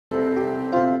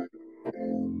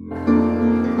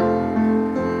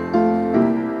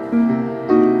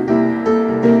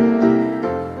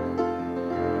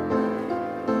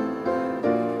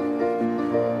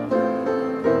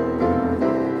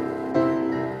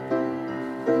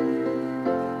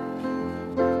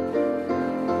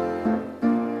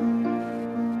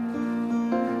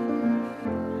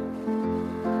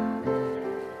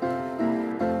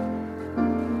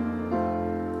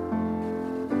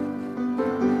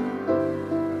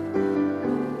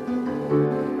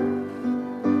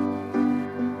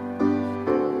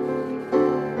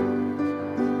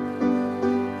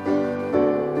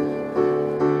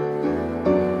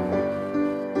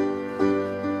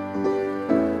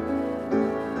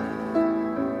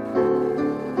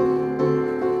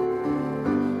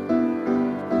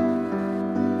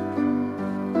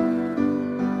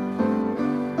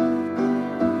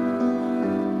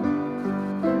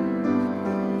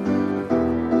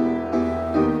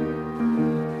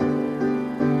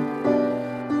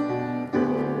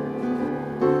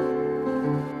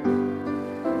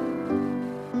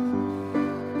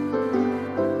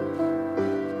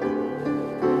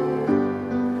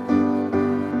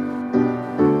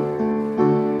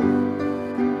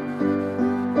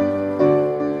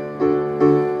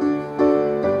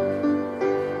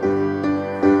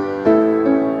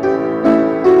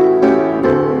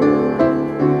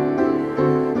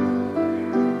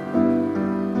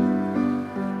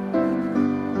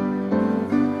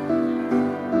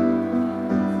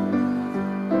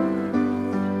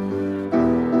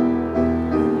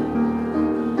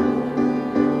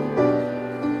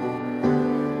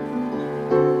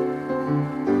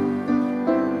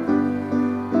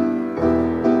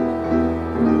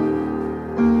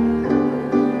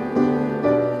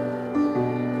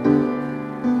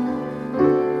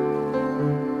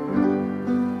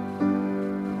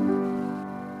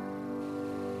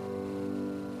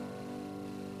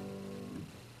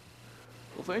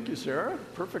Well, thank you, Sarah.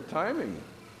 Perfect timing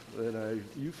that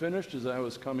you finished as I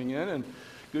was coming in. And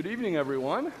good evening,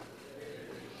 everyone.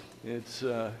 It's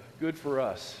good for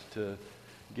us to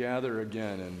gather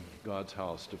again in God's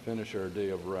house to finish our day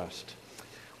of rest.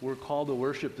 We're called to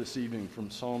worship this evening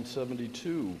from Psalm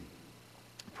 72.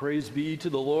 Praise be to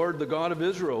the Lord, the God of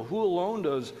Israel, who alone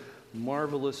does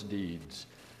marvelous deeds.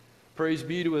 Praise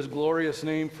be to his glorious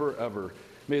name forever.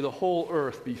 May the whole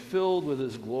earth be filled with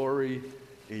his glory.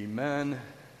 Amen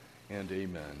and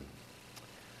amen.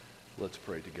 Let's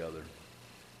pray together.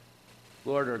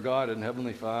 Lord, our God and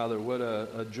Heavenly Father, what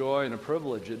a joy and a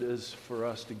privilege it is for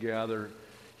us to gather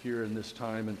here in this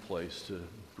time and place to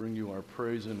bring you our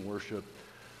praise and worship.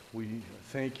 We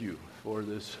thank you for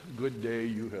this good day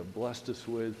you have blessed us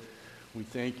with. We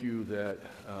thank you that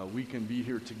we can be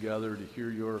here together to hear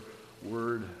your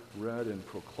word read and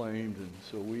proclaimed. And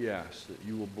so we ask that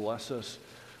you will bless us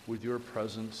with your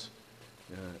presence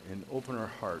and open our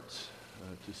hearts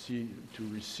to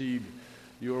receive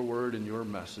your word and your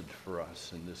message for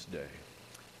us in this day.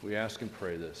 We ask and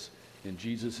pray this in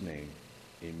Jesus' name,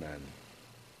 amen.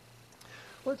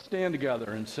 Let's stand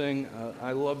together and sing,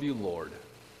 I Love You, Lord.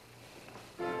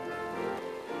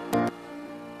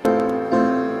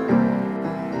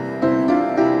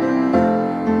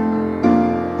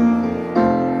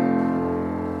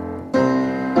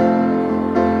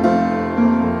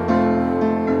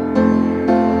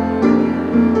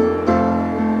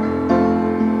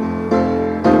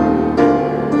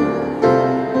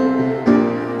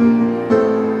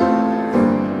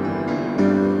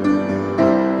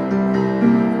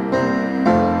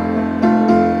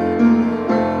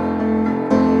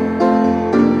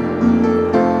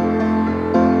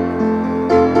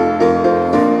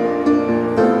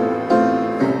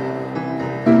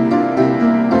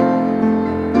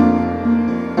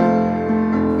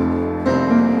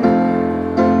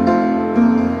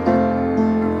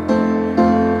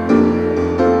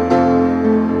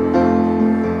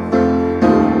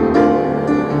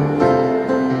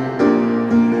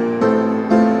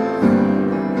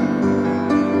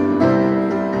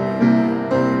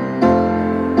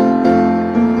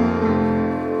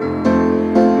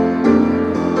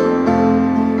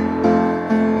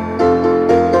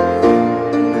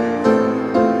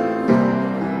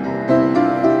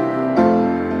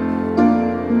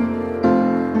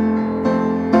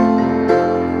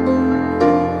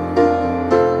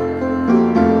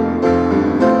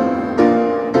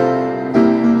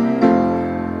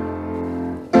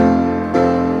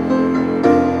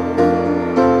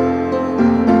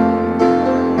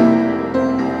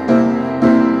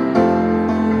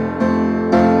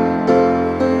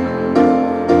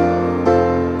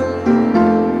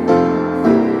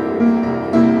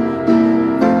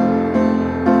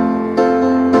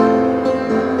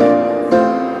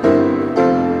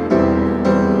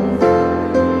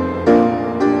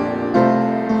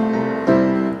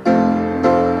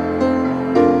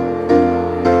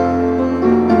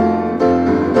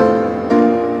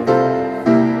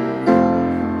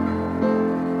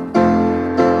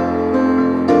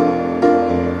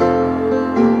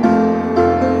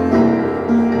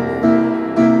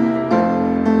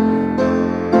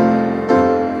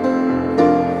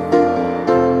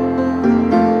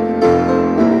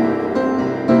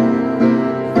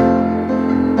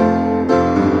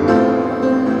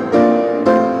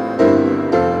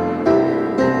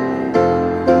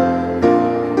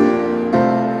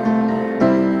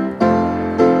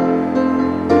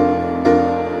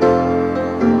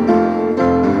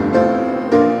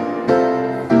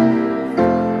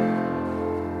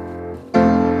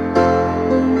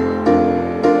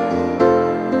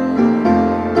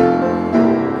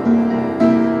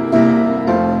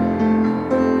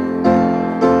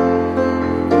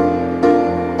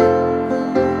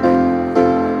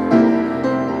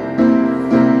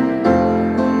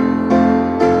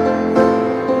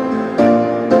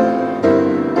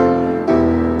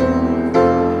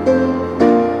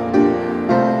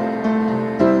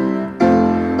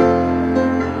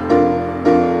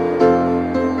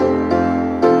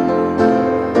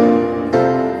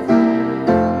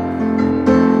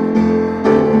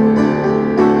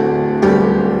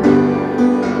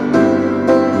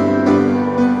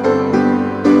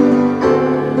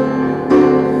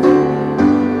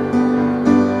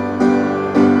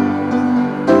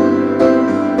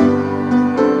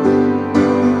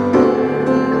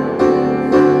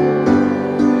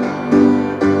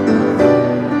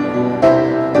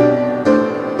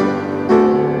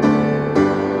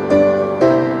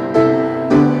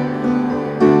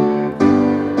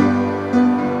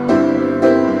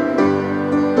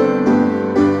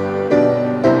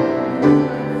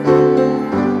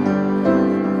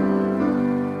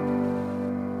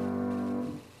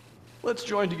 Let's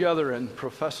join together in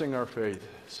professing our faith,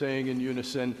 saying in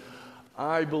unison,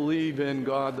 I believe in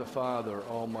God the Father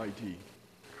Almighty,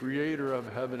 creator of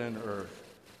heaven and earth.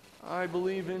 I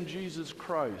believe in Jesus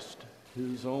Christ,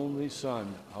 his only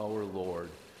Son, our Lord,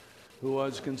 who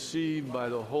was conceived by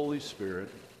the Holy Spirit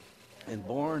and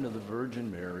born of the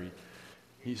Virgin Mary.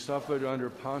 He suffered under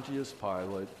Pontius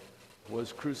Pilate,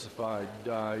 was crucified,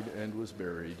 died, and was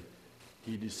buried.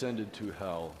 He descended to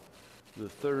hell. The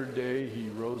third day he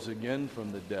rose again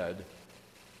from the dead.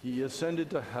 He ascended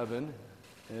to heaven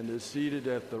and is seated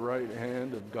at the right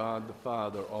hand of God the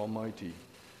Father Almighty.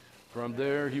 From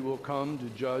there he will come to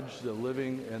judge the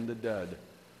living and the dead.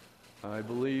 I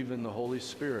believe in the Holy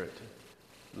Spirit,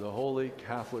 the Holy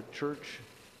Catholic Church,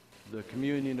 the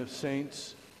communion of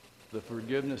saints, the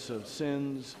forgiveness of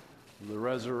sins, the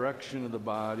resurrection of the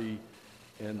body,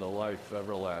 and the life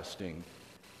everlasting.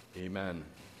 Amen.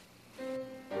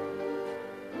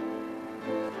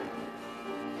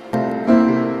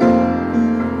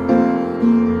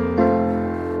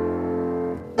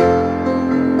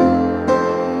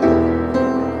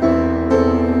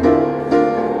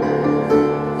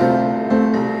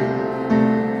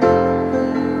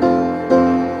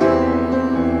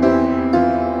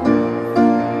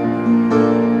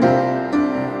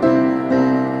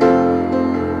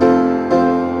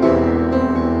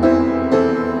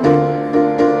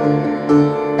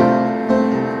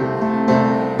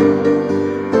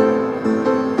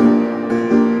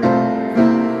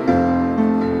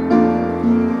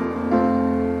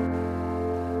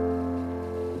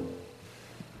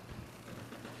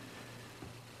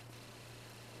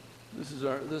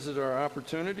 This is our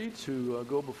opportunity to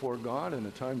go before God in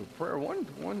a time of prayer.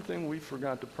 One thing we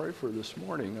forgot to pray for this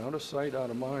morning, out of sight,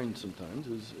 out of mind sometimes,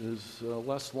 is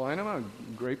Les Lynham. I'm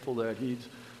grateful that he's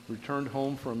returned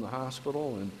home from the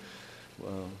hospital, and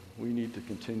we need to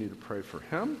continue to pray for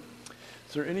him.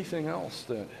 Is there anything else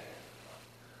that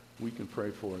we can pray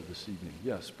for this evening?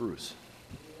 Yes, Bruce.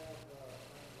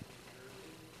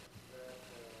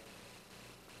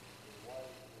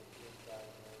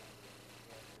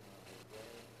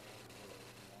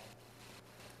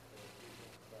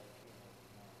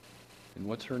 And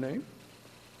what's her name?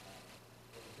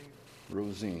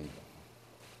 Rosine.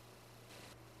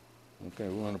 Okay,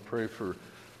 we want to pray for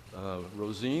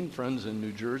Rosine, friends in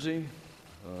New Jersey,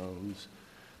 who's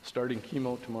starting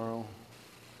chemo tomorrow.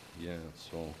 Yeah,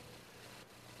 so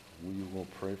we will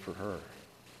pray for her.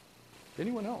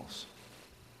 Anyone else?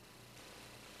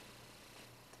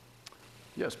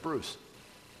 Yes, Bruce.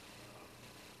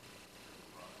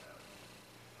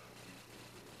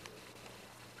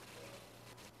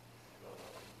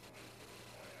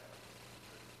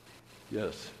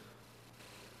 Yes.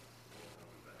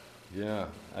 Yeah,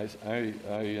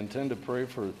 I intend to pray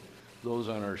for those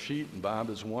on our sheet, and Bob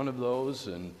is one of those,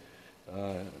 and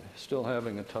still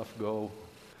having a tough go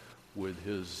with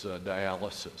his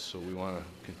dialysis, so we want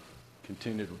to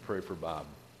continue to pray for Bob.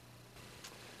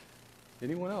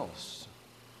 Anyone else?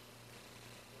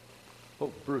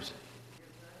 Oh, Bruce.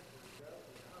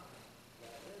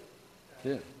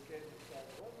 Yeah.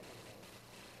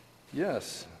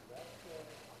 Yes.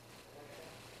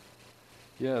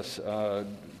 Yes,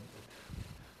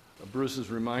 Bruce is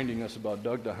reminding us about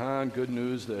Doug DeHaan. Good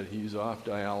news that he's off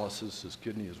dialysis. His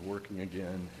kidney is working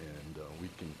again, and we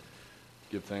can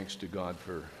give thanks to God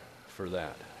for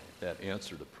that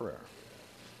answer to prayer.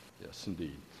 Yes,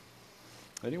 indeed.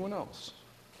 Anyone else?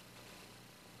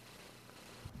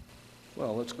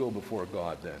 Well, let's go before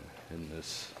God then in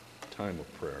this time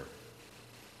of prayer.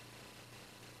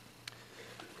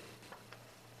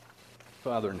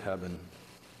 Father in heaven,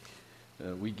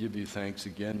 we give you thanks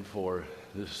again for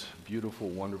this beautiful,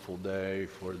 wonderful day,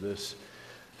 for this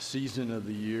season of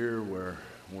the year where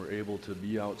we're able to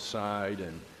be outside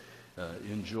and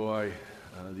enjoy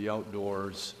the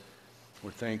outdoors.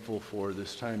 We're thankful for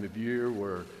this time of year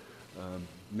where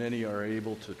many are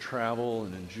able to travel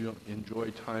and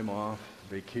enjoy time off,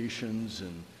 vacations,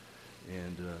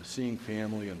 and seeing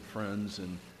family and friends,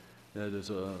 and that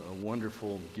is a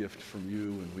wonderful gift from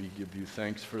you, and we give you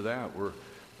thanks for that.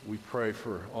 We pray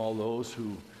for all those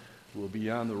who will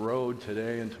be on the road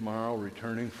today and tomorrow,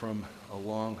 returning from a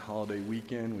long holiday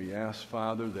weekend. We ask,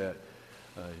 Father, that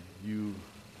you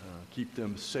keep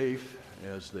them safe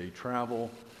as they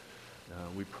travel.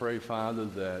 We pray, Father,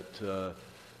 that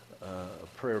a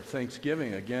prayer of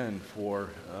thanksgiving again for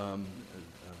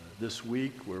this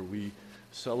week where we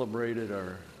celebrated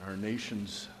our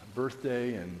nation's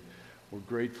birthday, and we're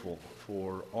grateful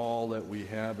for all that we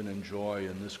have and enjoy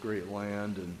in this great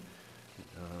land, and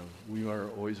we are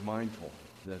always mindful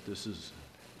that this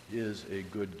is a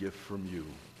good gift from you.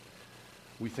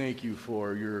 We thank you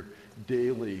for your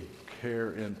daily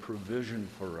care and provision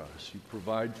for us. You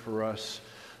provide for us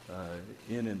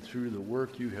in and through the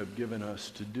work you have given us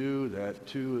to do. That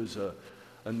too is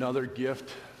another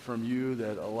gift from you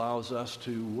that allows us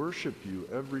to worship you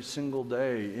every single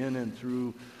day in and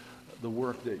through the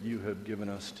work that you have given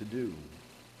us to do.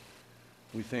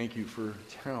 We thank you for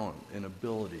talent and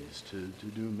abilities to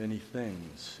do many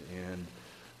things, and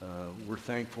we're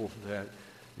thankful that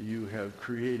you have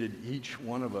created each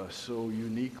one of us so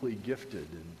uniquely gifted,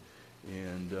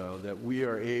 and that we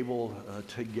are able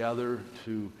together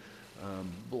to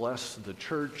bless the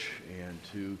church and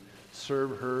to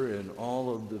serve her in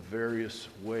all of the various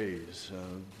ways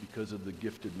because of the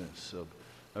giftedness of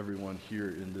everyone here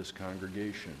in this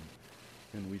congregation.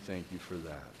 And we thank you for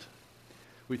that.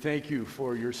 We thank you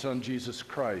for your Son, Jesus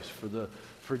Christ, for the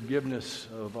forgiveness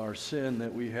of our sin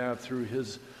that we have through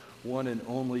his one and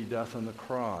only death on the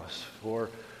cross, for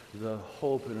the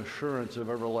hope and assurance of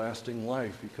everlasting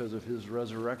life because of his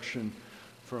resurrection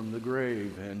from the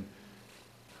grave, and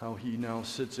how he now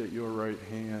sits at your right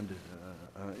hand,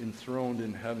 enthroned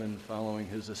in heaven following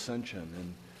his ascension.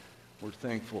 And we're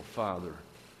thankful, Father,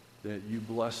 that you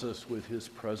bless us with his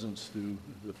presence through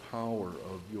the power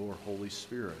of your Holy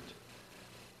Spirit.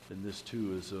 And this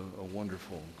too is a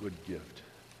wonderful, good gift.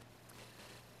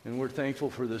 And we're thankful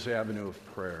for this avenue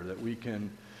of prayer, that we can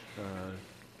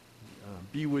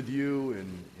be with you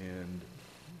and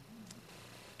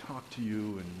talk to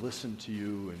you and listen to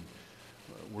you. And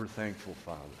we're thankful,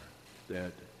 Father,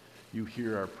 that you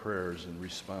hear our prayers and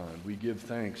respond. We give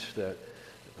thanks that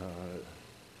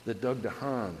Doug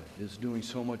DeHaan is doing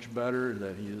so much better,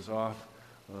 that he is off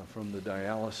from the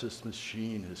dialysis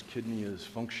machine. His kidney is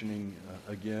functioning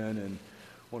again, and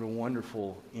what a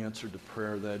wonderful answer to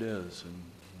prayer that is. And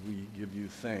we give you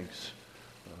thanks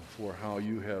for how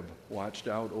you have watched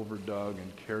out over Doug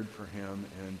and cared for him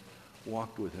and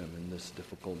walked with him in this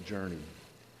difficult journey.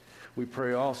 We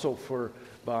pray also for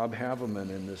Bob Haveman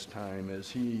in this time as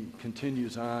he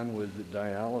continues on with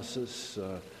dialysis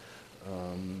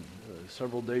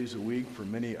several days a week for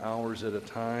many hours at a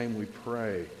time. We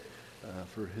pray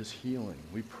for his healing.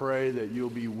 We pray that you'll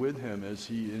be with him as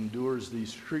he endures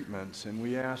these treatments. And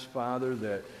we ask, Father,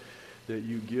 that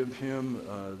you give him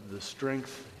the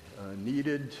strength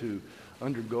needed to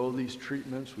undergo these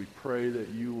treatments. We pray that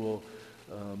you will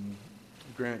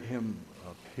grant him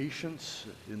patience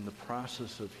in the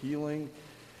process of healing.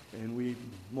 And we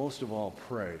most of all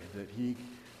pray that he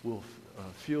will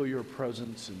feel your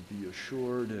presence and be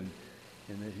assured, and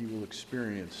that he will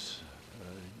experience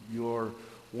your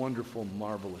wonderful,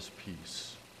 marvelous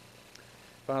peace.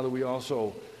 Father, we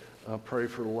also pray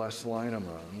for Les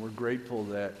Leinema, and we're grateful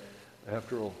that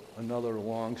after another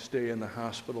long stay in the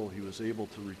hospital, he was able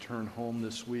to return home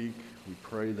this week. We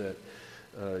pray that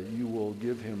you will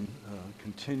give him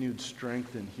continued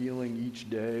strength and healing each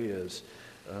day as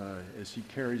he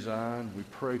carries on. We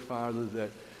pray, Father, that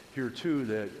here too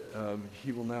that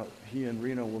he and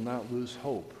Rena will not lose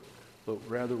hope, but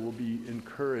rather will be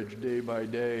encouraged day by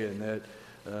day, and that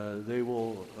they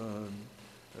will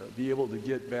be able to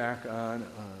get back on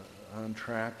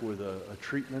track with a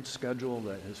treatment schedule,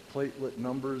 that his platelet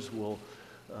numbers will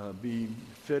be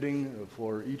fitting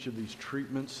for each of these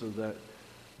treatments so that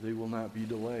they will not be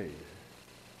delayed.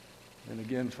 And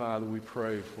again, Father, we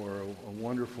pray for a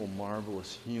wonderful,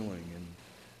 marvelous healing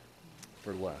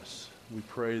for Les. We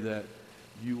pray that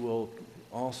you will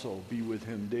also be with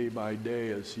him day by day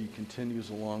as he continues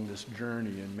along this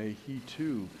journey, and may he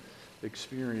too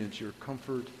experience your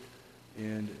comfort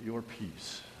and your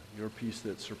peace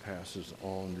that surpasses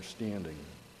all understanding.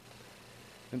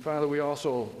 And Father, we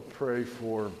also pray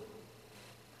for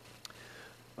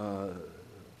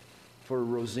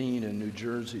Rosine in New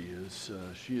Jersey as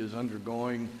she is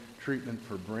undergoing treatment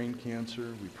for brain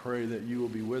cancer. We pray that you will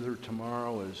be with her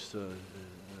tomorrow as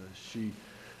she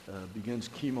begins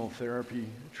chemotherapy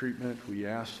treatment. We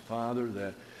ask, Father,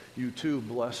 that you too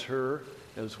bless her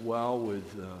as well with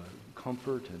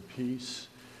comfort and peace.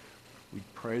 We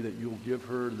pray that you'll give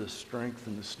her the strength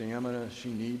and the stamina she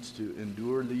needs to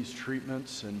endure these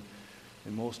treatments. And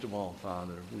most of all,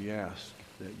 Father, we ask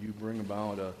that you bring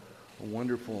about a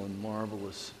wonderful and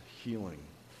marvelous healing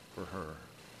for her.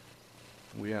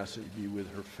 We ask that you be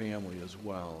with her family as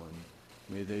well,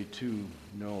 and may they too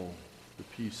know the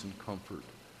peace and comfort,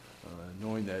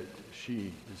 knowing that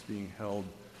she is being held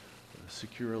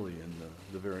securely in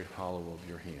the very hollow of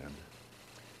your hand.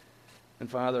 And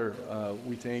Father,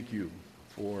 we thank you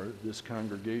for this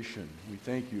congregation. We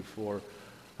thank you for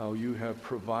how you have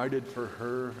provided for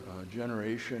her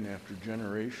generation after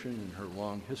generation in her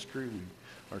long history. We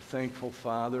are thankful,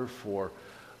 Father, for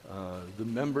the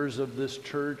members of this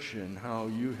church and how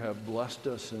you have blessed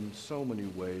us in so many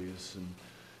ways, and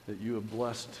that you have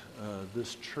blessed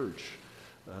this church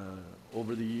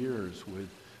over the years with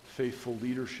faithful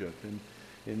leadership.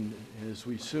 And as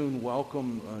we soon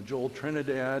welcome Joel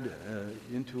Trinidad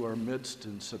into our midst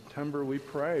in September, we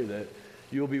pray that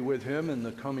you'll be with him in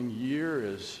the coming year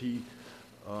as he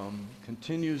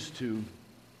continues to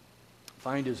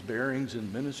find his bearings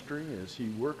in ministry, as he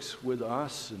works with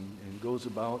us and goes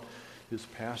about his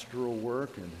pastoral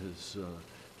work and his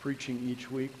preaching each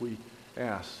week. We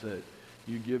ask that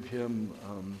you give him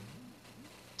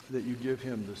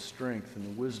the strength and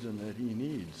the wisdom that he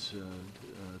needs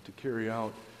to carry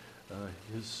out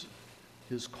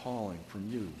his calling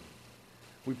from you.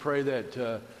 We pray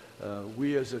that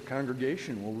we as a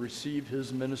congregation will receive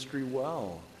his ministry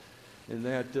well, and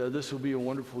that this will be a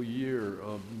wonderful year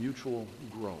of mutual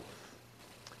growth.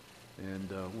 And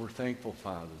we're thankful,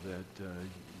 Father, that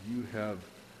you have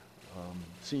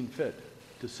seen fit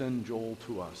to send Joel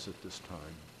to us at this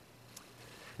time.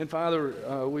 And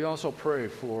Father, we also pray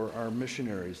for our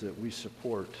missionaries that we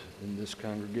support in this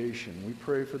congregation. We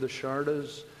pray for the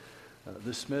Shardas,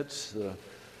 the Smiths, the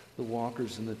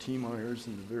Walkers, and the T. Myers,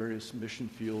 and the various mission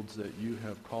fields that you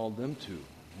have called them to.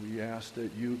 We ask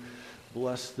that you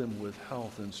bless them with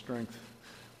health and strength.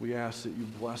 We ask that you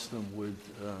bless them with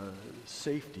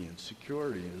safety and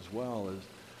security, as well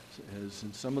as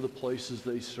in some of the places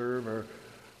they serve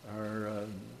are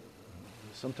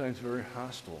sometimes very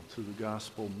hostile to the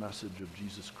gospel message of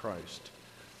Jesus Christ.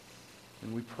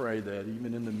 And we pray that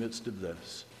even in the midst of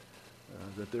this,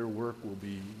 that their work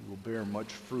will bear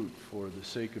much fruit for the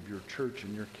sake of your church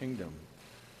and your kingdom.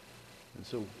 And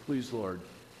so please, Lord,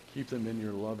 keep them in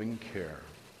your loving care.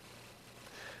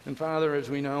 And Father, as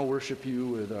we now worship you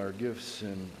with our gifts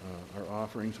and our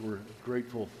offerings, we're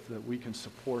grateful that we can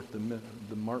support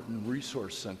the Martin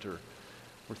Resource Center.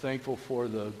 We're thankful for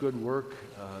the good work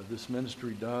this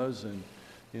ministry does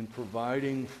in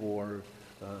providing for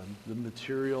the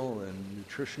material and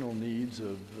nutritional needs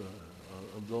of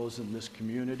those in this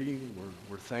community.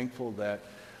 We're thankful that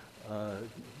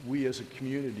we as a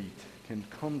community can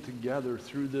come together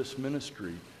through this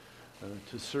ministry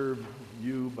to serve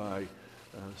you by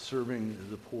serving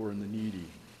the poor and the needy.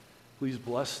 Please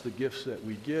bless the gifts that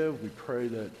we give. We pray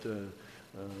that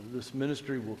this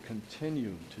ministry will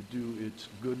continue to do its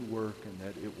good work and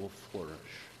that it will flourish.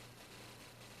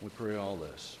 We pray all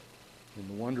this in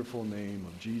the wonderful name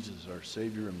of Jesus, our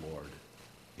Savior and Lord.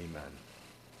 Amen.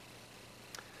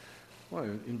 Well, I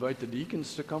invite the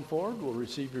deacons to come forward. We'll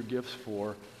receive your gifts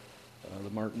for the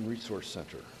Martin Resource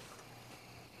Center.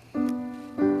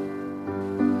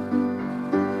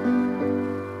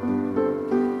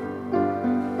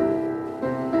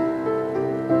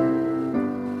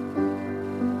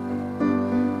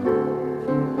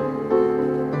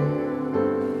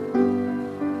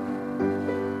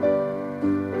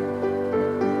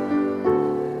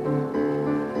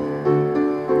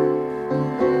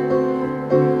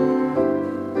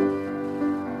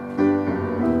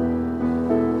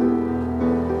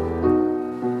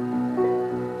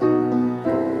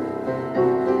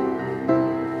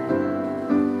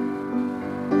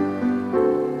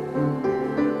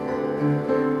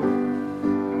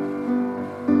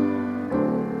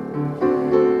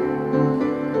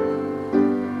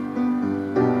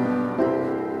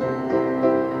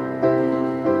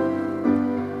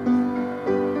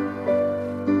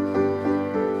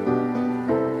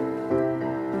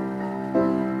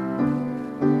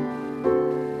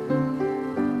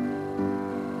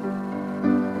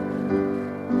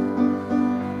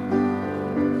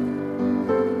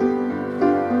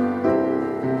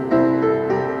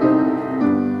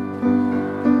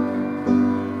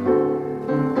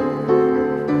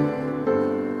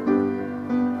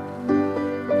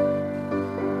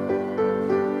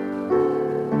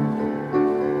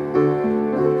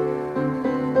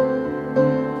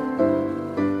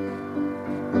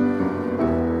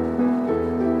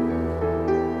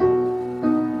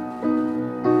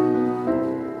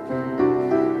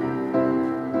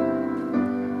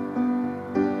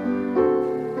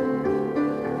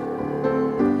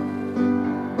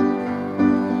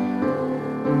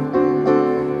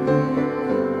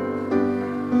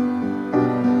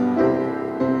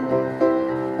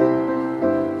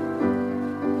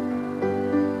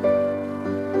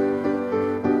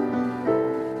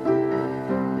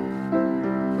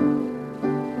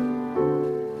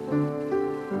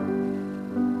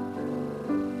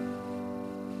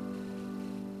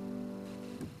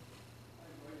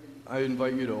 I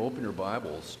invite you to open your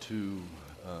Bibles to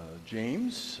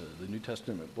James, the New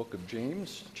Testament book of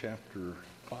James, chapter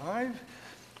 5.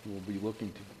 We'll be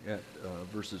looking at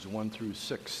verses 1 through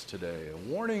 6 today. A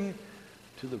warning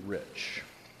to the rich.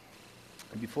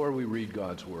 And before we read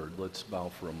God's word, let's bow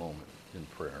for a moment in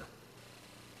prayer.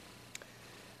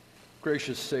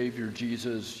 Gracious Savior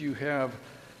Jesus, you have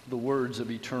the words of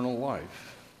eternal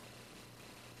life.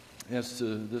 As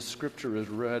this scripture is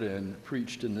read and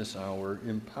preached in this hour,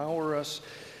 empower us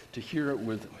to hear it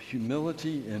with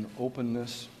humility and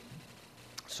openness,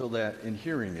 so that in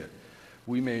hearing it,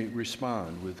 we may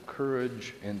respond with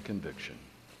courage and conviction.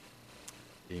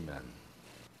 Amen.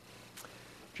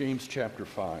 James chapter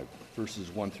 5, verses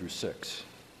 1 through 6.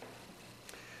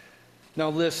 Now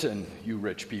listen, you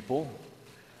rich people.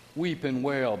 Weep and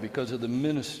wail because of the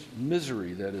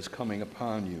misery that is coming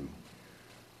upon you.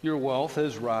 Your wealth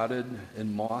has rotted,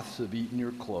 and moths have eaten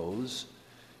your clothes.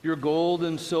 Your gold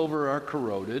and silver are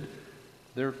corroded.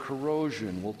 Their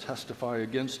corrosion will testify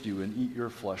against you and eat your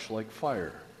flesh like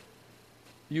fire.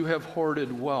 You have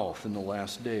hoarded wealth in the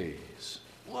last days.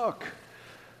 Look,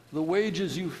 the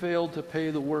wages you failed to pay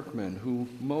the workmen who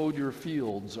mowed your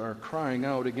fields are crying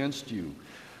out against you.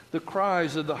 The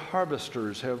cries of the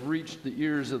harvesters have reached the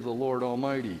ears of the Lord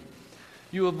Almighty.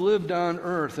 You have lived on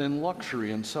earth in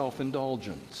luxury and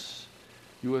self-indulgence.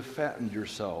 You have fattened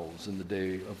yourselves in the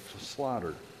day of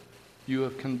slaughter. You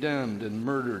have condemned and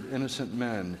murdered innocent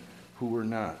men who were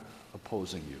not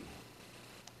opposing you.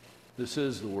 This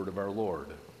is the word of our Lord.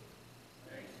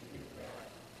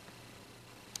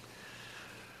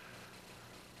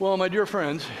 Well, my dear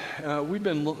friends, we've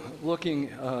been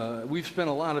we've spent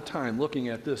a lot of time looking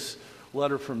at this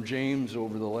letter from James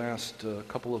over the last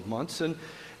couple of months, and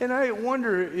I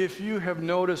wonder if you have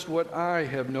noticed what I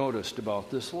have noticed about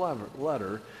this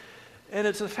letter, and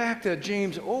it's the fact that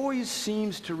James always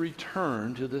seems to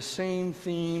return to the same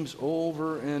themes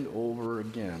over and over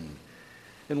again.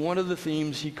 And one of the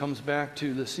themes he comes back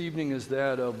to this evening is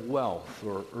that of wealth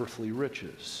or earthly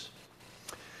riches.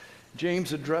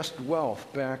 James addressed wealth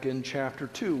back in chapter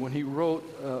 2 when he wrote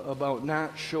about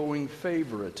not showing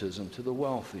favoritism to the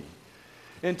wealthy.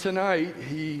 And tonight,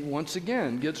 he once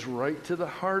again gets right to the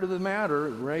heart of the matter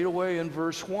right away in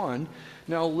verse 1.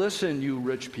 Now listen, you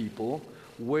rich people,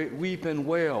 weep and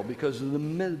wail because of the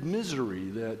misery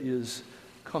that is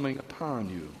coming upon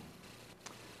you.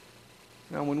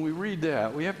 Now, when we read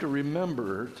that, we have to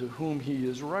remember to whom he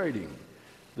is writing,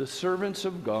 the servants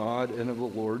of God and of the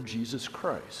Lord Jesus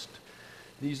Christ.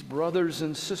 These brothers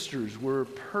and sisters were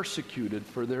persecuted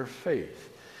for their faith.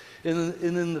 And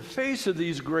in the face of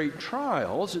these great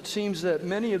trials, it seems that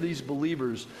many of these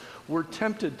believers were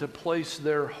tempted to place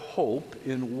their hope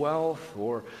in wealth,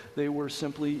 or they were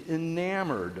simply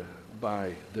enamored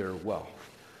by their wealth.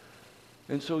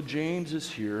 And so James is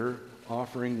here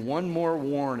offering one more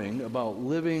warning about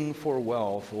living for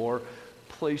wealth or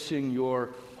placing your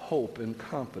hope and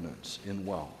confidence in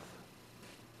wealth.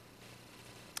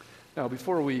 Now,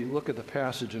 before we look at the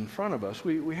passage in front of us,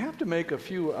 we have to make a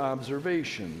few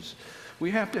observations.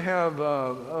 We have to have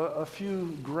a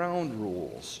few ground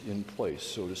rules in place,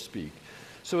 so to speak,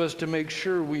 so as to make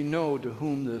sure we know to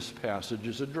whom this passage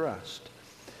is addressed.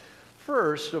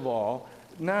 First of all,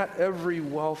 not every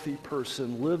wealthy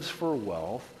person lives for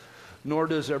wealth, nor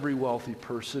does every wealthy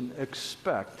person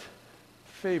expect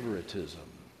favoritism.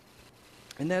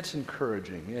 And that's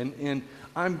encouraging. And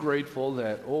I'm grateful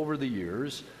that over the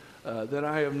years that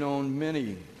I have known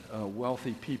many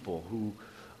wealthy people who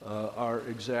are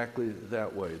exactly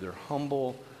that way. They're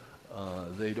humble.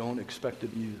 They don't expect to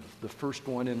be the first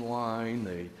one in line.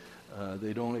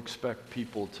 They don't expect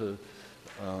people to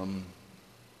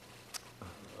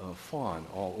fawn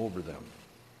all over them.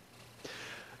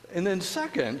 And then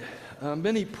second,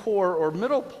 many poor or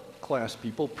middle-class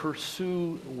people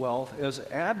pursue wealth as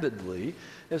avidly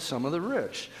as some of the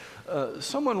rich.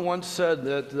 Someone once said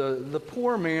that the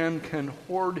poor man can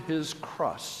hoard his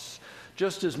crusts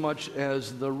just as much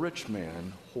as the rich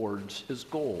man hoards his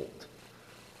gold.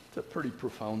 It's a pretty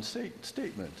profound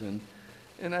statement,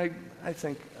 and I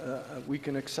think we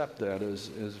can accept that as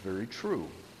very true.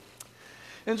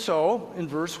 And so, in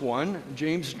verse 1,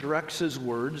 James directs his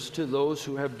words to those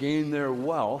who have gained their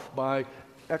wealth by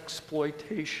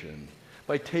exploitation,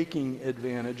 by taking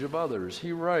advantage of others.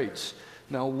 He writes,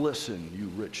 now listen, you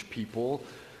rich people.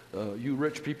 You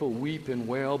rich people weep and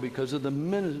wail because of the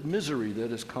misery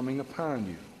that is coming upon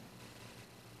you.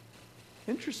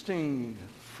 Interesting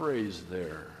phrase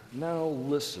there. Now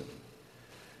listen.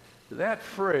 That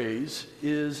phrase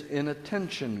is an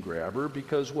attention grabber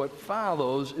because what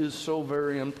follows is so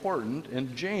very important,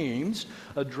 and James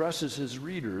addresses his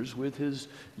readers with his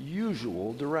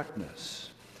usual directness.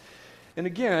 And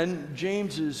again,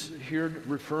 James is here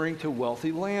referring to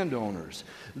wealthy landowners.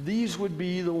 These would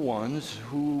be the ones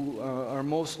who are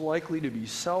most likely to be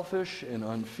selfish and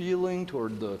unfeeling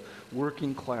toward the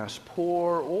working class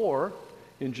poor, or,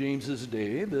 in James's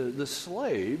day, the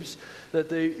slaves that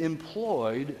they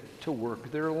employed to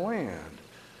work their land.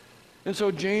 And so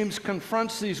James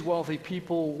confronts these wealthy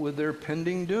people with their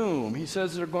pending doom. He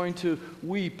says they're going to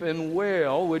weep and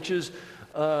wail, which is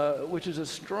a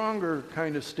stronger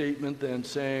kind of statement than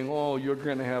saying, oh, you're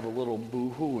going to have a little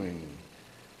boo-hooing.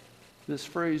 This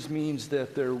phrase means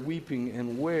that their weeping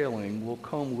and wailing will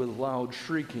come with loud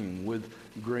shrieking, with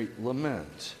great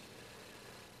lament.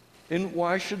 And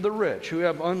why should the rich, who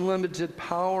have unlimited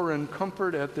power and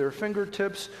comfort at their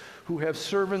fingertips, who have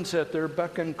servants at their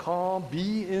beck and call,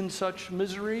 be in such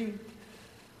misery?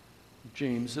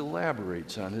 James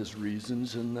elaborates on his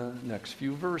reasons in the next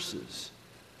few verses.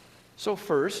 So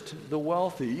first, the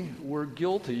wealthy were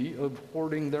guilty of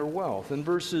hoarding their wealth. In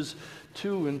verses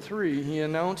 2 and 3, he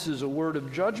announces a word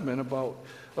of judgment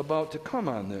about to come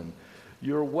on them.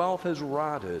 Your wealth has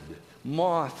rotted.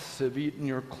 Moths have eaten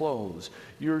your clothes.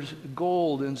 Your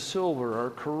gold and silver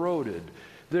are corroded.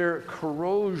 Their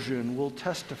corrosion will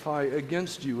testify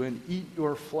against you and eat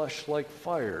your flesh like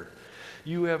fire.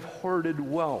 You have hoarded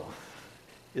wealth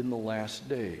in the last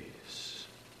days.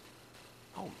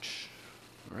 Ouch,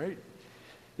 right?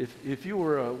 If you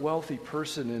were a wealthy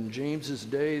person in James's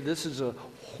day, this is a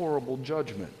horrible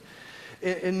judgment.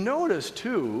 And notice,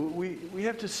 too, we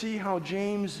have to see how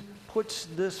James puts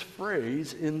this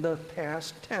phrase in the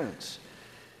past tense.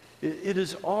 It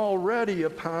is already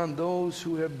upon those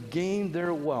who have gained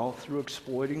their wealth through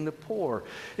exploiting the poor.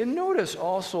 And notice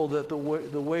also that the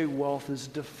way wealth is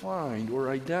defined or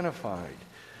identified.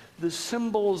 The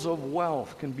symbols of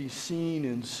wealth can be seen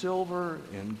in silver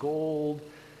and gold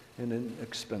and in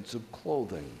expensive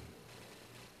clothing.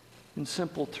 In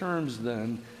simple terms,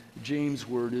 then, James'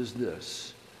 word is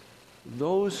this: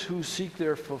 those who seek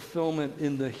their fulfillment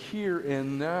in the here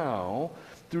and now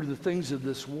through the things of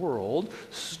this world,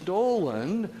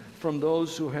 stolen from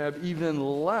those who have even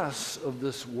less of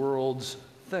this world's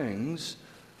things,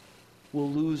 will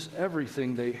lose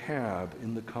everything they have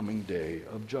in the coming day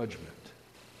of judgment.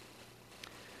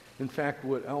 In fact,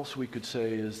 what else we could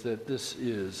say is that this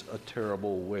is a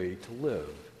terrible way to live.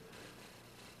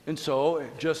 And so,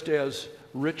 just as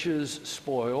riches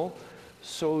spoil,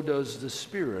 so does the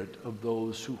spirit of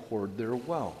those who hoard their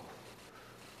wealth.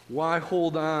 Why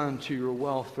hold on to your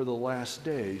wealth for the last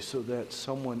day so that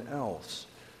someone else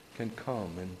can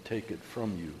come and take it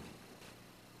from you?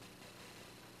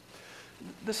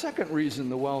 The second reason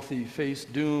the wealthy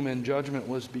faced doom and judgment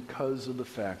was because of the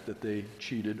fact that they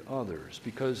cheated others,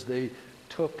 because they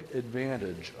took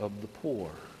advantage of the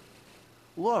poor.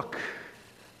 Look,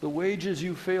 the wages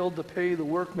you failed to pay the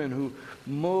workmen who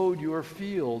mowed your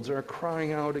fields are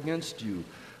crying out against you.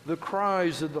 The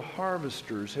cries of the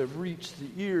harvesters have reached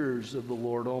the ears of the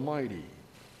Lord Almighty.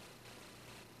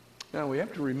 Now, we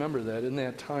have to remember that in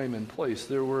that time and place,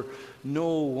 there were no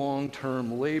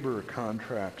long-term labor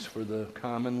contracts for the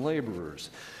common laborers.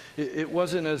 It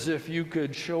wasn't as if you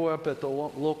could show up at the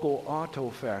local auto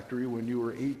factory when you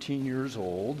were 18 years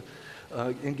old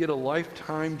and get a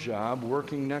lifetime job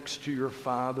working next to your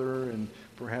father and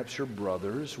perhaps your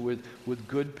brothers with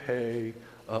good pay,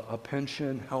 a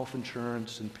pension, health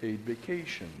insurance, and paid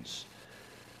vacations.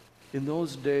 In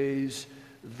those days,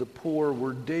 the poor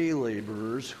were day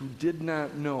laborers who did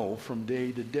not know from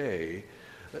day to day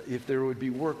if there would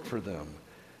be work for them.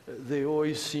 They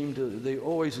always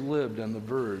lived on the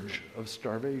verge of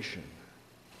starvation.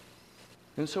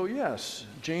 And so, yes,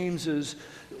 James is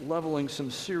leveling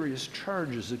some serious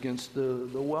charges against the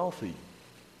wealthy.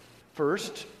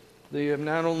 First, they have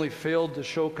not only failed to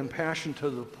show compassion to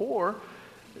the poor,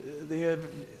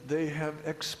 they have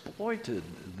exploited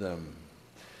them.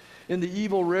 And the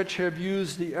evil rich have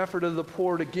used the effort of the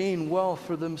poor to gain wealth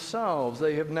for themselves.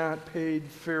 They have not paid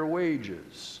fair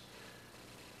wages.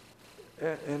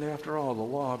 And after all, the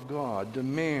law of God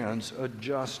demands a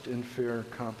just and fair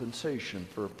compensation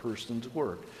for a person's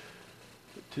work.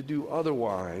 To do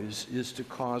otherwise is to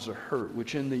cause a hurt,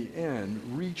 which in the end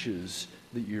reaches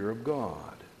the ear of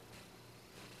God.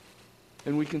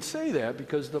 And we can say that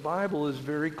because the Bible is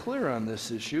very clear on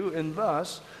this issue, and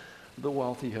thus the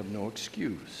wealthy have no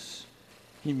excuse.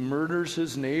 He murders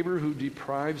his neighbor who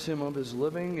deprives him of his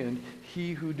living, and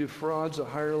he who defrauds a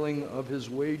hireling of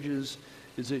his wages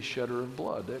is a shedder of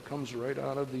blood. That comes right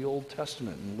out of the Old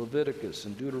Testament in Leviticus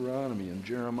and Deuteronomy and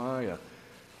Jeremiah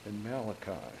and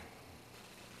Malachi.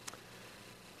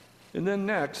 And then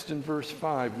next, in verse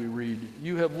 5, we read,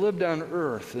 "You have lived on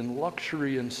earth in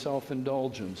luxury and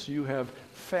self-indulgence. You have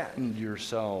fattened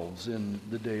yourselves in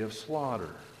the day of slaughter."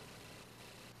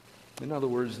 In other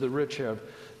words, the rich have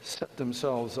set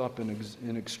themselves up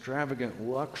in extravagant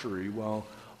luxury while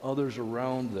others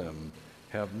around them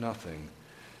have nothing.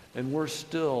 And worse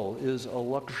still is a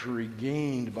luxury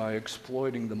gained by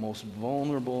exploiting the most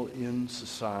vulnerable in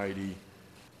society,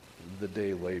 the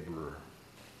day laborer.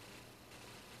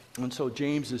 And so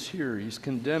James is here. He's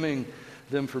condemning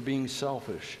them for being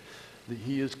selfish.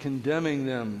 He is condemning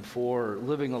them for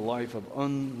living a life of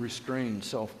unrestrained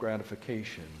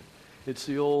self-gratification. It's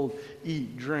the old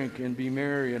eat, drink, and be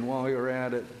merry, and while you're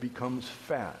at it, become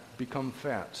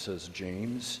fat, says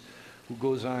James, who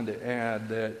goes on to add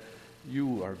that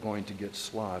you are going to get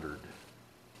slaughtered.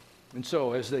 And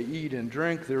so as they eat and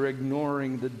drink, they're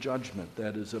ignoring the judgment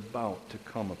that is about to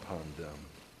come upon them.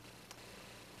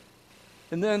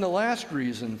 And then the last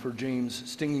reason for James'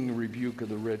 stinging rebuke of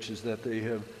the rich is that they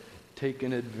have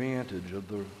taken advantage of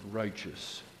the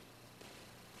righteous.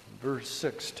 Verse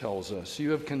 6 tells us,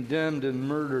 "You have condemned and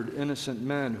murdered innocent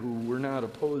men who were not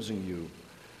opposing you."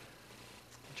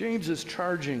 James is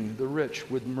charging the rich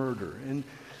with murder. And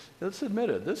let's admit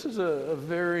it, this is a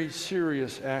very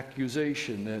serious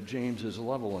accusation that James is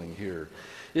leveling here.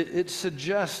 It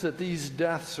suggests that these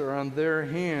deaths are on their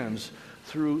hands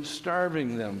through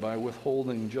starving them by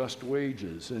withholding just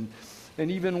wages.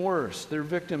 And even worse, their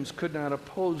victims could not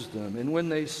oppose them. And when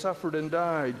they suffered and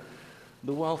died,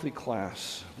 the wealthy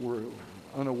class were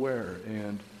unaware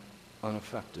and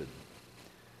unaffected.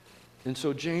 And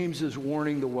so James is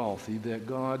warning the wealthy that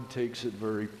God takes it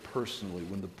very personally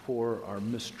when the poor are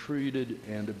mistreated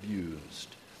and abused.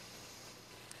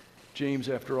 James,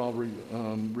 after all,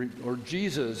 or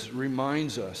Jesus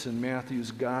reminds us in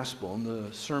Matthew's Gospel, in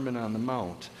the Sermon on the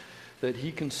Mount, that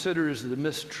he considers the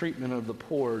mistreatment of the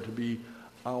poor to be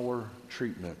our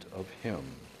treatment of him.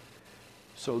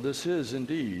 So this is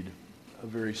indeed a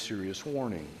very serious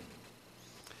warning.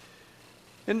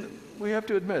 And we have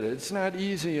to admit it, it's not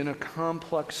easy in a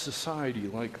complex society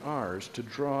like ours to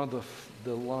draw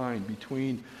the line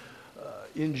between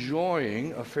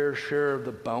enjoying a fair share of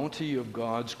the bounty of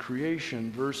God's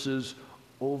creation versus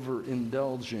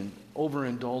overindulging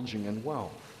in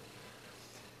wealth.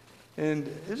 And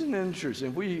isn't it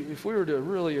interesting? If we were to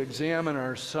really examine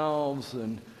ourselves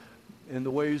and the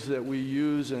ways that we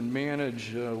use and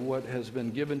manage what has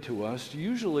been given to us,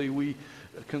 usually we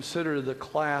consider the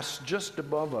class just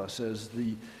above us as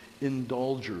the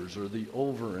indulgers or the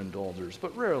overindulgers,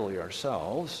 but rarely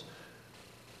ourselves.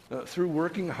 Through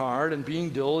working hard and being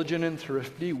diligent and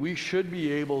thrifty, we should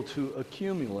be able to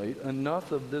accumulate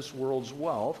enough of this world's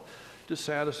wealth to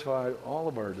satisfy all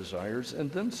of our desires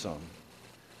and then some.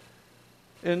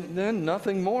 And then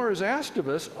nothing more is asked of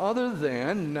us other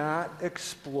than not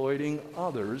exploiting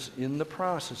others in the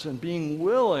process and being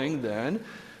willing then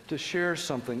to share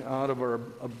something out of our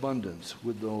abundance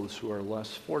with those who are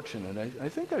less fortunate. I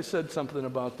think I said something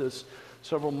about this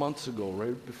several months ago,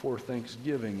 right before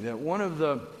Thanksgiving, that one of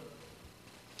the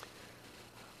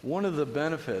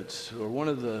benefits, or one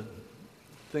of the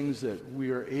things that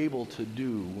we are able to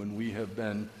do when we have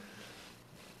been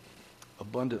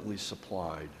abundantly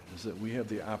supplied, is that we have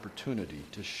the opportunity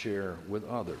to share with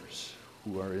others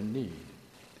who are in need.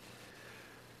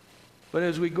 But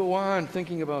as we go on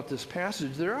thinking about this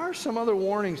passage, there are some other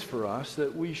warnings for us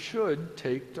that we should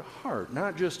take to heart,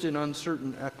 not just in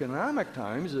uncertain economic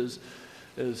times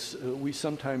as we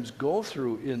sometimes go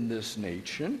through in this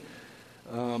nation,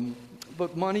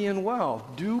 but money and wealth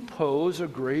do pose a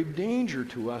grave danger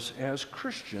to us as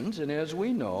Christians, and as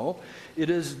we know, it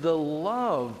is the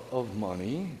love of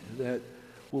money that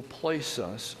will place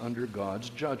us under God's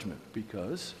judgment,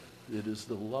 because it is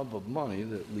the love of money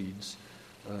that leads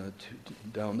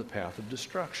down the path of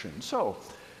destruction. So,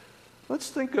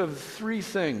 let's think of three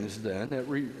things then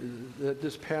that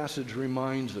this passage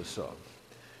reminds us of.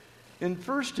 And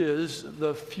first is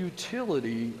the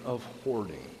futility of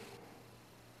hoarding.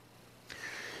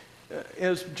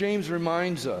 As James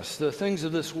reminds us, the things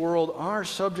of this world are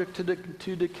subject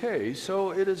to decay,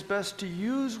 so it is best to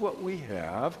use what we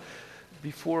have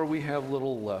before we have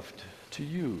little left to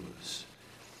use.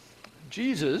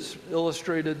 Jesus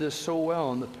illustrated this so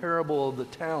well in the parable of the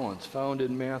talents found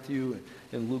in Matthew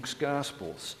and Luke's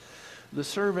Gospels. The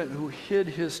servant who hid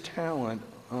his talent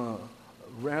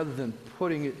rather than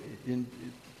putting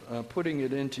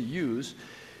it into use,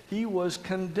 he was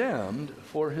condemned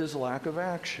for his lack of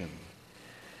action.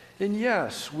 And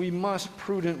yes, we must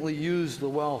prudently use the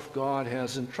wealth God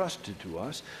has entrusted to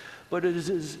us, but it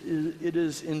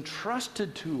is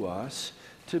entrusted to us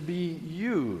to be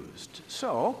used.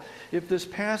 So, if this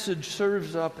passage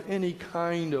serves up any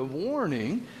kind of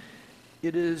warning,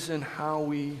 it is in how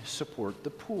we support the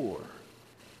poor.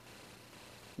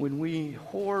 When we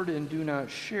hoard and do not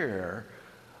share,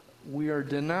 we are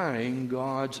denying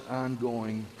God's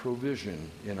ongoing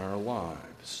provision in our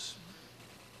lives.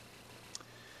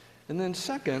 And then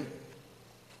second,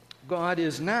 God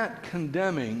is not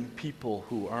condemning people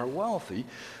who are wealthy,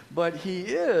 but he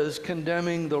is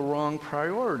condemning the wrong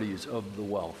priorities of the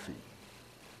wealthy.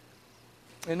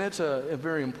 And that's a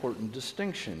very important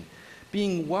distinction.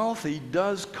 Being wealthy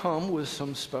does come with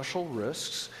some special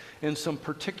risks and some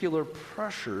particular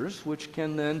pressures which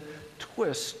can then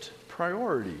twist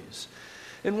priorities.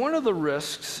 And one of the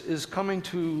risks is coming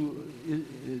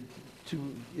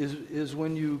is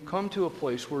when you come to a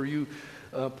place where you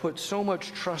put so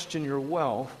much trust in your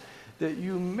wealth that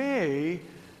you may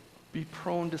be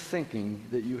prone to thinking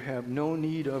that you have no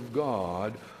need of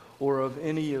God or of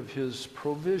any of his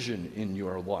provision in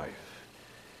your life.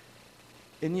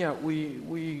 And yet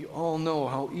we all know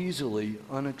how easily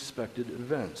unexpected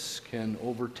events can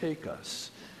overtake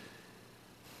us.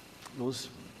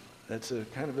 That's a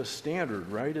kind of a standard,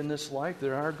 right? In this life,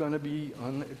 there are going to be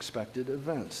unexpected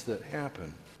events that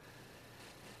happen.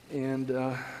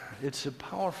 And it's a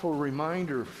powerful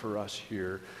reminder for us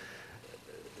here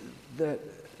that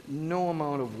no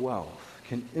amount of wealth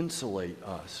can insulate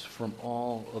us from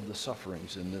all of the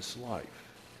sufferings in this life.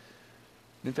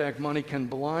 In fact, money can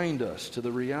blind us to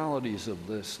the realities of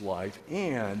this life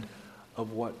and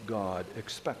of what God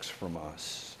expects from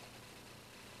us.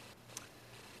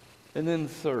 And then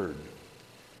third,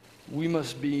 we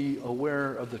must be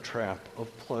aware of the trap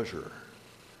of pleasure.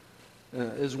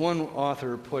 As one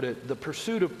author put it, the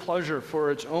pursuit of pleasure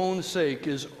for its own sake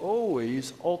is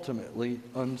always ultimately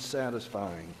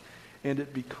unsatisfying, and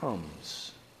it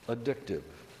becomes addictive.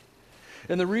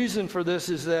 And the reason for this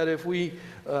is that if we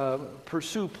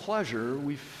pursue pleasure,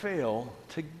 we fail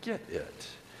to get it.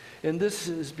 And this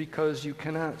is because you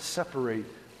cannot separate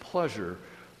pleasure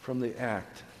from the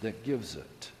act that gives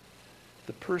it.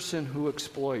 The person who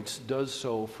exploits does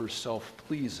so for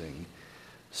self-pleasing.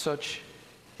 Such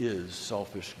is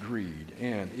selfish greed,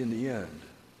 and in the end,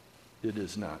 it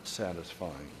is not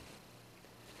satisfying.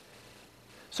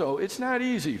 So it's not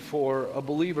easy for a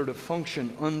believer to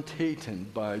function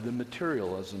untainted by the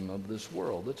materialism of this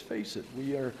world. Let's face it,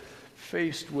 we are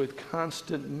faced with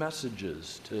constant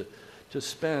messages to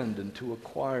spend and to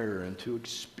acquire and to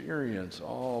experience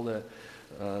all that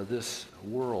this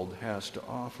world has to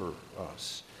offer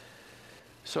us.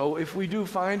 So if we do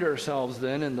find ourselves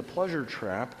then in the pleasure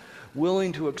trap,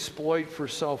 willing to exploit for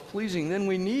self-pleasing, then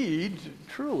we need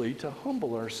truly to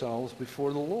humble ourselves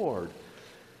before the Lord.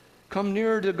 Come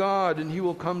near to God, and he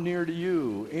will come near to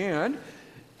you, and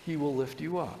he will lift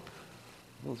you up.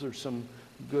 Those are some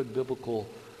good biblical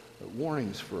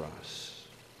warnings for us.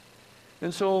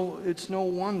 And so it's no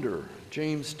wonder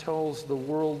James tells the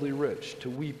worldly rich to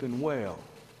weep and wail.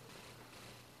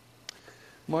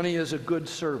 Money is a good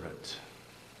servant.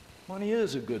 Money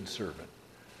is a good servant,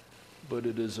 but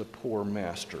it is a poor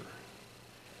master.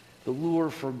 The lure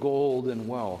for gold and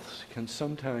wealth can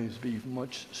sometimes be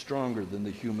much stronger than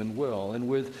the human will. And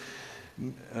with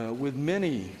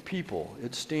many people,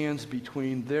 it stands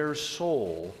between their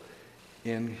soul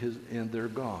and their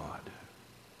God.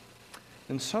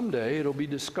 And someday it'll be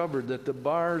discovered that the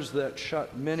bars that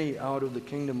shut many out of the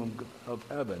kingdom of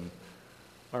heaven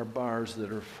are bars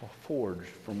that are forged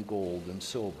from gold and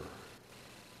silver.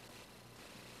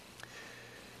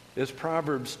 As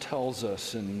Proverbs tells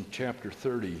us in chapter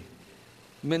 30,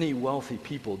 many wealthy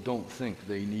people don't think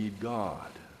they need God.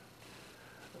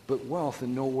 But wealth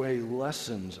in no way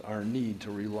lessens our need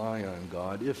to rely on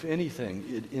God. If anything,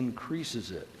 it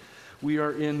increases it. We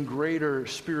are in greater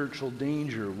spiritual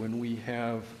danger when we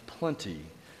have plenty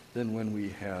than when we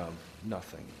have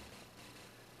nothing.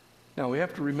 Now, we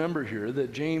have to remember here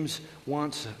that James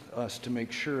wants us to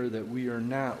make sure that we are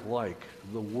not like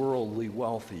the worldly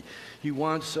wealthy. He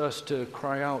wants us to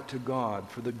cry out to God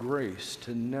for the grace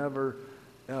to never,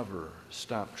 ever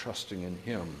stop trusting in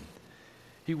him.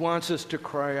 He wants us to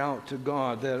cry out to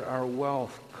God that our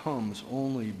wealth comes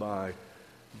only by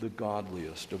the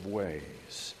godliest of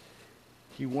ways.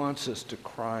 He wants us to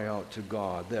cry out to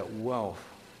God that wealth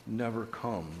never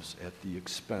comes at the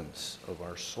expense of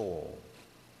our soul.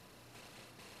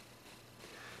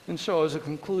 And so as a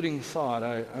concluding thought,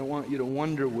 I want you to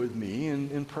wonder with me,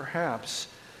 and perhaps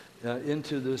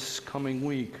into this coming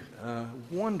week,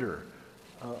 wonder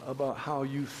about how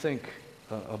you think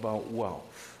about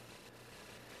wealth.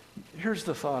 Here's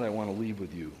the thought I want to leave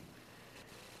with you.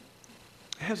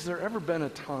 Has there ever been a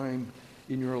time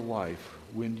in your life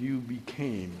when you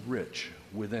became rich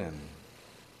within.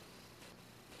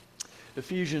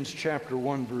 Ephesians chapter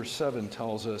 1 verse 7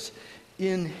 tells us,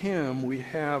 "In him we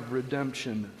have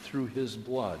redemption through his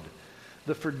blood,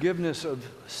 the forgiveness of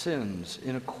sins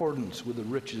in accordance with the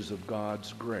riches of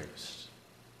God's grace."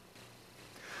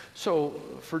 So,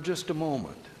 for just a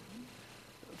moment,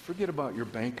 forget about your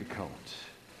bank account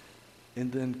and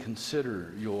then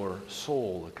consider your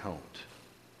soul account.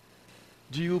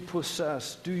 Do you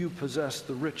possess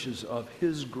the riches of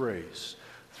his grace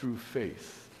through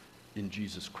faith in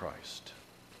Jesus Christ?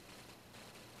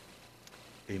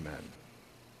 Amen.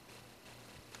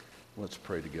 Let's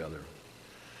pray together.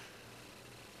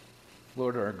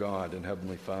 Lord our God and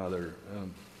Heavenly Father,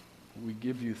 we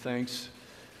give you thanks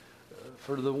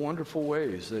for the wonderful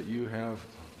ways that you have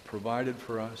provided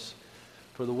for us,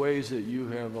 for the ways that you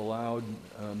have allowed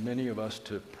many of us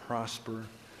to prosper,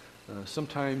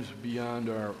 sometimes beyond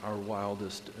our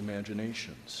wildest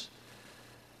imaginations.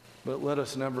 But let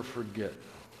us never forget,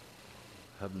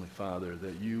 Heavenly Father,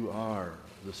 that you are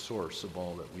the source of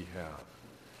all that we have.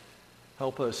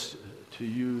 Help us to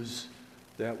use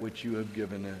that which you have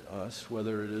given us,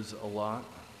 whether it is a lot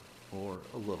or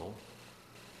a little,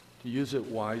 to use it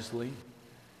wisely,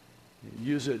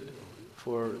 use it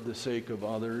for the sake of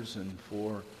others and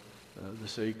for the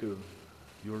sake of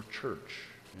your church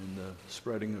and the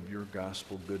spreading of your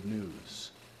gospel good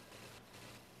news.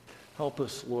 Help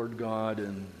us, Lord God,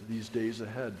 in these days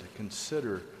ahead to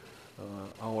consider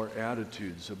our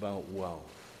attitudes about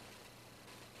wealth.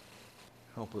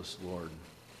 Help us, Lord,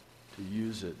 to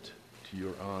use it to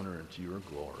your honor and to your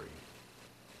glory.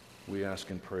 We ask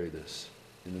and pray this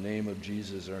in the name of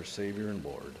Jesus, our Savior and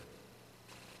Lord.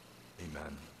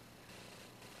 Amen.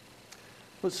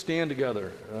 Let's stand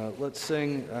together. Let's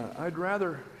sing, "I'd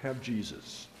Rather Have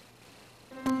Jesus."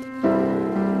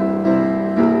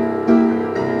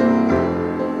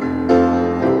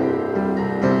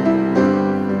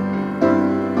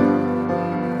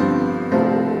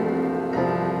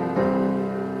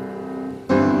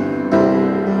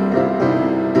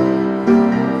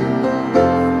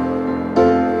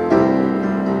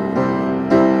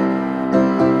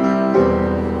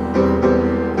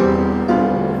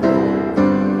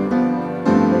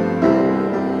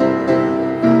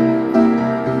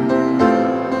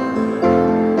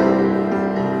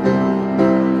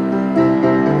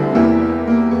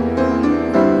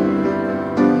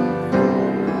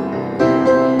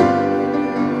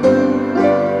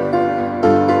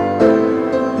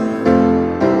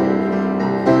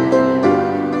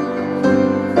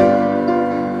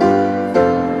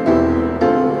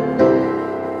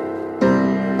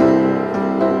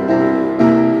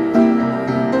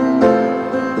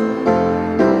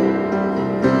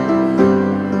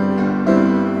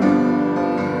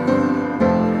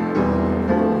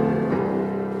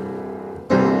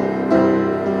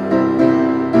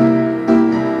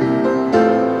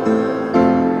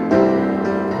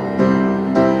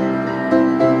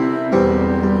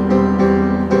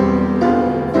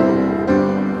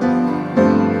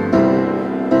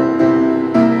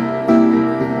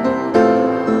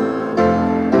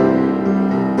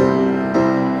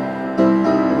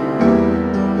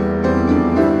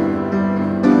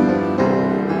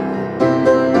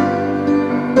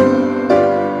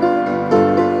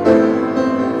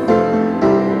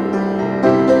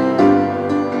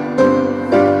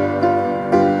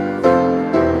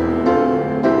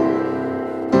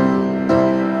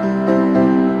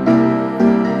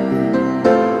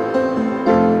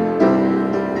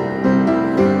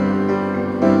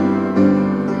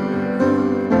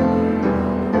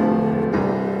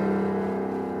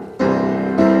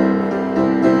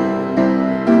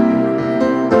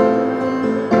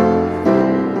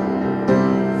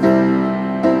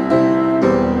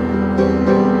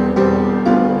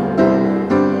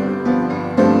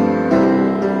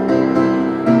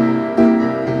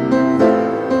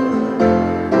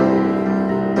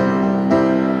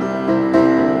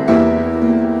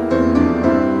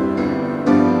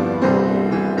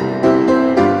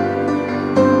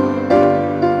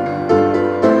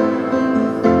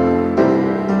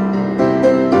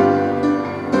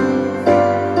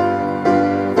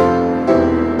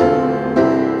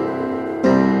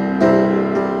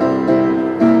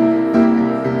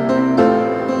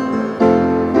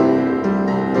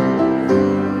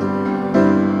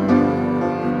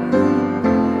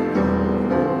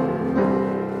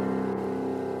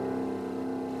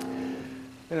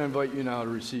 And I invite you now to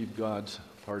receive God's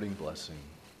parting blessing.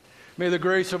 May the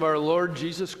grace of our Lord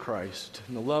Jesus Christ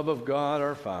and the love of God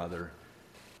our Father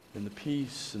and the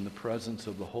peace and the presence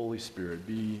of the Holy Spirit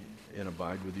be and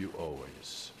abide with you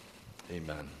always.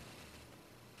 Amen.